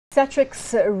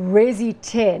Satrix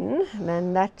RESI10,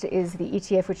 and that is the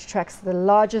ETF which tracks the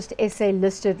largest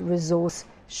SA-listed resource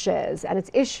shares, and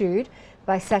it's issued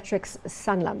by Satrix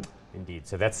Sanlam. Indeed.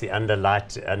 So that's the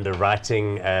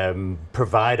underwriting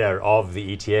provider of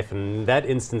the ETF. And in that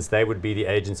instance, they would be the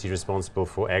agency responsible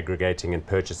for aggregating and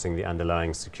purchasing the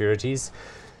underlying securities.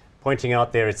 Pointing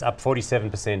out there, it's up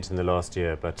 47% in the last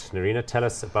year. But Nerina, tell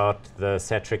us about the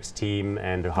Satrix team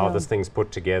and how this thing's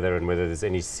put together and whether there's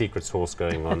any secret sauce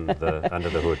going on under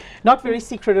the hood. Not very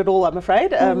secret at all, I'm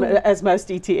afraid, as most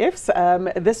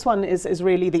ETFs. This one is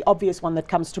really the obvious one that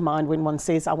comes to mind when one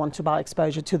says, I want to buy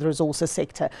exposure to the resources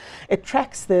sector. It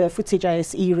tracks the FTSE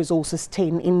JSE Resources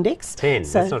 10 index. 10?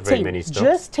 So that's not very many stocks.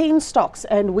 Just 10 stocks.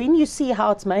 And when you see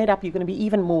how it's made up, you're going to be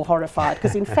even more horrified,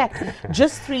 because in fact,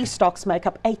 just 3 stocks make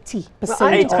up 80%.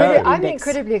 Well, I'm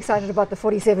incredibly excited about the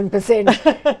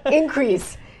 47%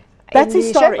 increase. That's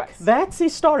historic. That's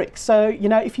historic. So, you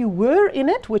know, if you were in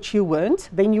it, which you weren't,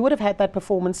 then you would have had that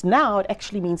performance. Now it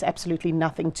actually means absolutely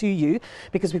nothing to you,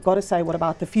 because we've got to say, what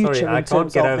about the future? Sorry, I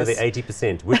can't get over the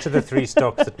 80%. Which are the 3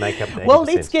 stocks that make up the 80%? Well,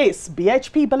 let's guess.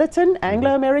 BHP Billiton,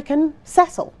 Anglo American,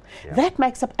 Sasol. Yeah. That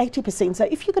makes up 80%. So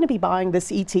if you're going to be buying this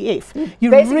ETF,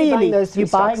 you're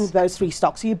buying those 3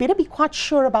 stocks. So you better be quite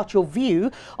sure about your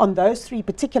view on those 3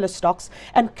 particular stocks.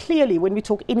 And clearly, when we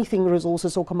talk anything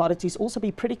resources or commodities, also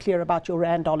be pretty clear about your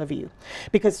rand dollar view,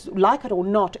 because like it or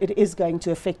not, it is going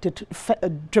to affect it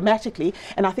dramatically.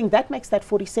 And I think that makes that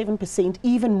 47%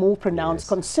 even more pronounced,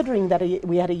 considering that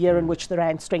we had a year in which the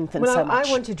rand strengthened so much.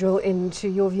 I want to drill into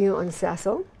your view on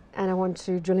Sasol, and I want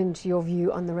to drill into your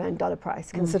view on the rand dollar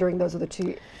price, considering those are the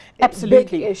 2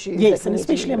 big issues. Yes, and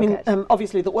especially, I mean,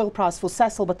 obviously the oil price for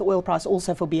Sasol, but the oil price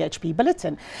also for BHP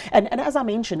Billiton. And as I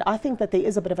mentioned, I think that there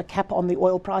is a bit of a cap on the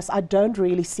oil price. I don't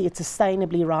really see it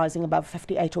sustainably rising above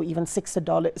 $58 or even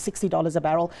 $60 a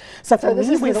barrel. So for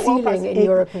me, where the oil price, in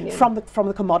your opinion, from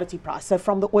the commodity price, so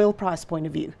from the oil price point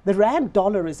of view, the rand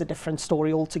dollar is a different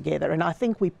story altogether. And I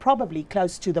think we're probably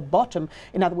close to the bottom,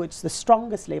 in other words, the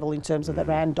strongest level in terms of the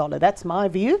rand dollar. That's my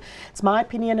view. It's my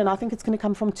opinion, and I think it's going to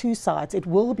come from 2 sides. It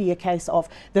will be a case of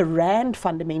the rand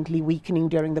fundamentally weakening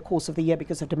during the course of the year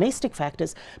because of domestic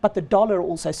factors, but the dollar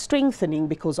also strengthening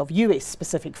because of US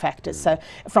specific factors. So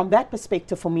from that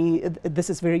perspective, for me,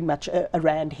 this is very much a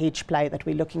rand hedge play that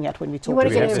we're looking at when we talk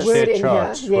about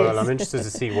it. Well, I'm interested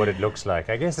to see what it looks like.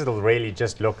 I guess it'll really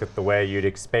just look at the way you'd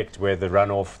expect, where the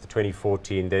runoff, the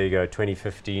 2014, there you go,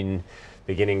 2015,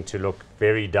 beginning to look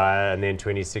very dire, and then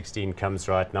 2016 comes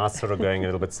right now, sort of going a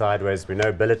little bit sideways. We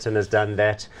know Billiton has done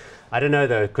that. I don't know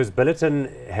though, because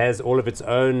Billiton has all of its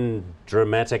own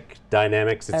dramatic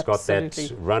dynamics. It's got that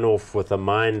runoff with a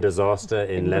mine disaster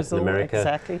in Latin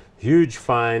America. Huge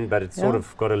fine, but it's sort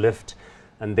of got a lift.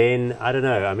 And then, I don't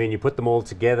know, I mean, you put them all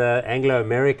together.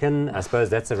 Anglo-American, I suppose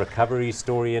that's a recovery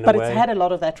story in a way. But it's had a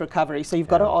lot of that recovery, so you've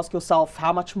got to ask yourself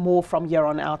how much more from here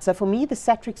on out. So for me, the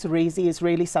Satrix RESI is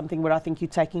really something where I think you're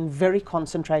taking very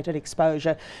concentrated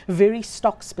exposure, very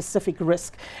stock-specific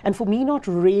risk, and for me, not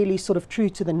really sort of true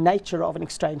to the nature of an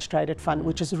exchange-traded fund,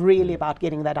 which is really about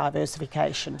getting that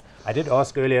diversification. I did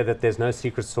ask earlier that there's no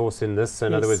secret sauce in this. So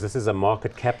in other words, this is a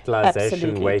market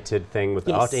capitalization-weighted thing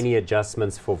without any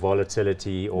adjustments for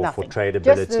volatility or for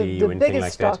tradability or anything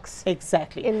like that.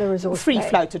 Exactly. In the resource free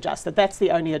float adjusted. That's the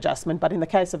only adjustment. But in the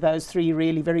case of those 3,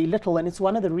 really very little. And it's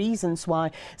one of the reasons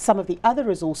why some of the other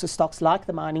resources stocks, like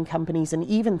the mining companies and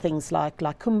even things like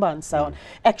Kumba and so on,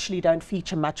 actually don't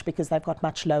feature much because they've got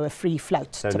much lower free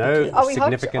float. So no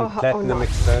significant platinum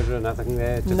exposure, nothing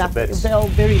there? Just nothing. A bit. Well,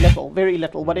 very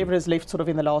little. Whatever is left sort of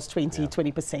in the last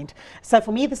 20%. So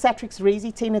for me, the Satrix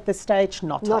RESI10 at this stage,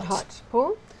 not hot.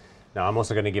 Paul? Now, I'm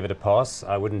also going to give it a pass.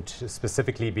 I wouldn't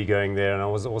specifically be going there, and I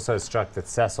was also struck that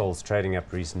Sasol's trading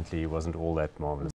up recently wasn't all that marvelous.